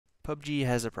PUBG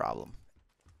has a problem.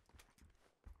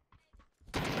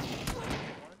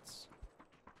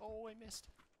 Oh, I missed.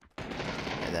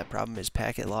 And that problem is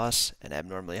packet loss and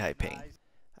abnormally high ping.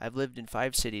 I've lived in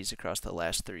 5 cities across the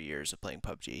last 3 years of playing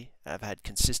PUBG, and I've had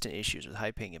consistent issues with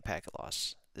high ping and packet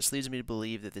loss. This leads me to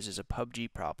believe that this is a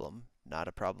PUBG problem, not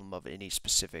a problem of any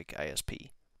specific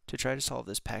ISP. To try to solve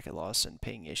this packet loss and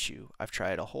ping issue, I've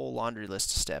tried a whole laundry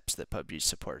list of steps that PUBG's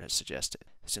support has suggested.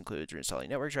 This includes reinstalling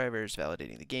network drivers,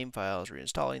 validating the game files,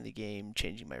 reinstalling the game,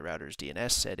 changing my router's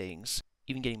DNS settings,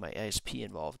 even getting my ISP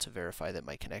involved to verify that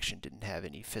my connection didn't have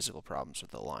any physical problems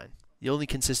with the line. The only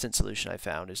consistent solution I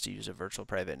found is to use a virtual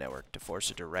private network to force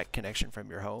a direct connection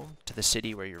from your home to the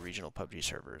city where your regional PUBG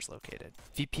server is located.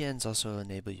 VPNs also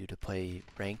enable you to play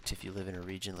ranked if you live in a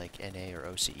region like NA or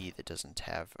OCE that doesn't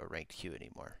have a ranked queue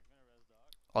anymore.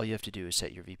 All you have to do is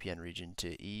set your VPN region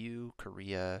to EU,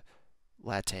 Korea,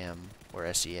 LATAM,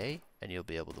 or SEA, and you'll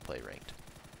be able to play ranked.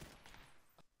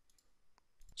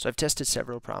 So I've tested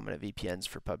several prominent VPNs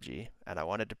for PUBG, and I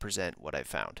wanted to present what I've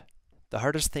found. The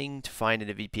hardest thing to find in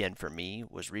a VPN for me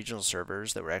was regional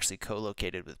servers that were actually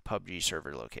co-located with PUBG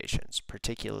server locations,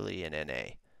 particularly in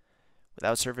NA.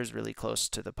 Without servers really close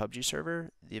to the PUBG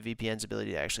server, the VPN's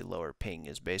ability to actually lower ping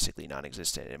is basically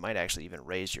non-existent. It might actually even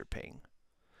raise your ping.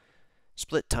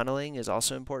 Split tunneling is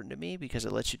also important to me because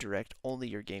it lets you direct only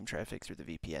your game traffic through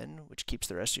the VPN, which keeps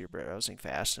the rest of your browsing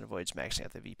fast and avoids maxing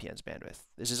out the VPN's bandwidth.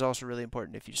 This is also really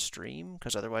important if you stream,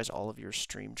 because otherwise all of your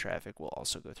stream traffic will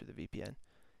also go through the VPN.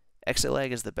 Exitlag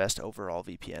is the best overall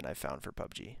VPN I've found for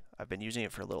PUBG. I've been using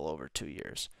it for a little over 2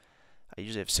 years. I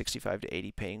usually have 65 to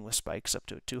 80 ping with spikes up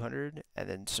to 200, and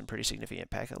then some pretty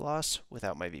significant packet loss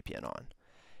without my VPN on.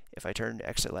 If I turn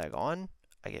Exitlag on,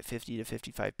 I get 50 to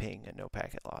 55 ping and no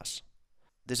packet loss.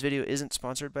 This video isn't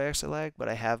sponsored by Exitlag, but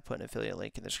I have put an affiliate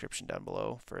link in the description down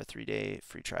below for a 3-day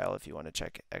free trial if you want to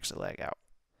check Exitlag out.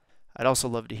 I'd also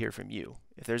love to hear from you.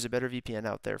 If there's a better VPN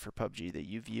out there for PUBG that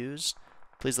you've used,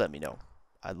 please let me know.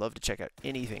 I'd love to check out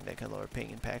anything that can lower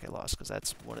ping and packet loss, because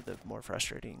that's one of the more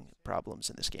frustrating problems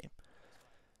in this game.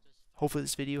 Hopefully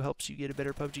this video helps you get a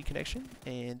better PUBG connection,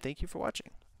 and thank you for watching.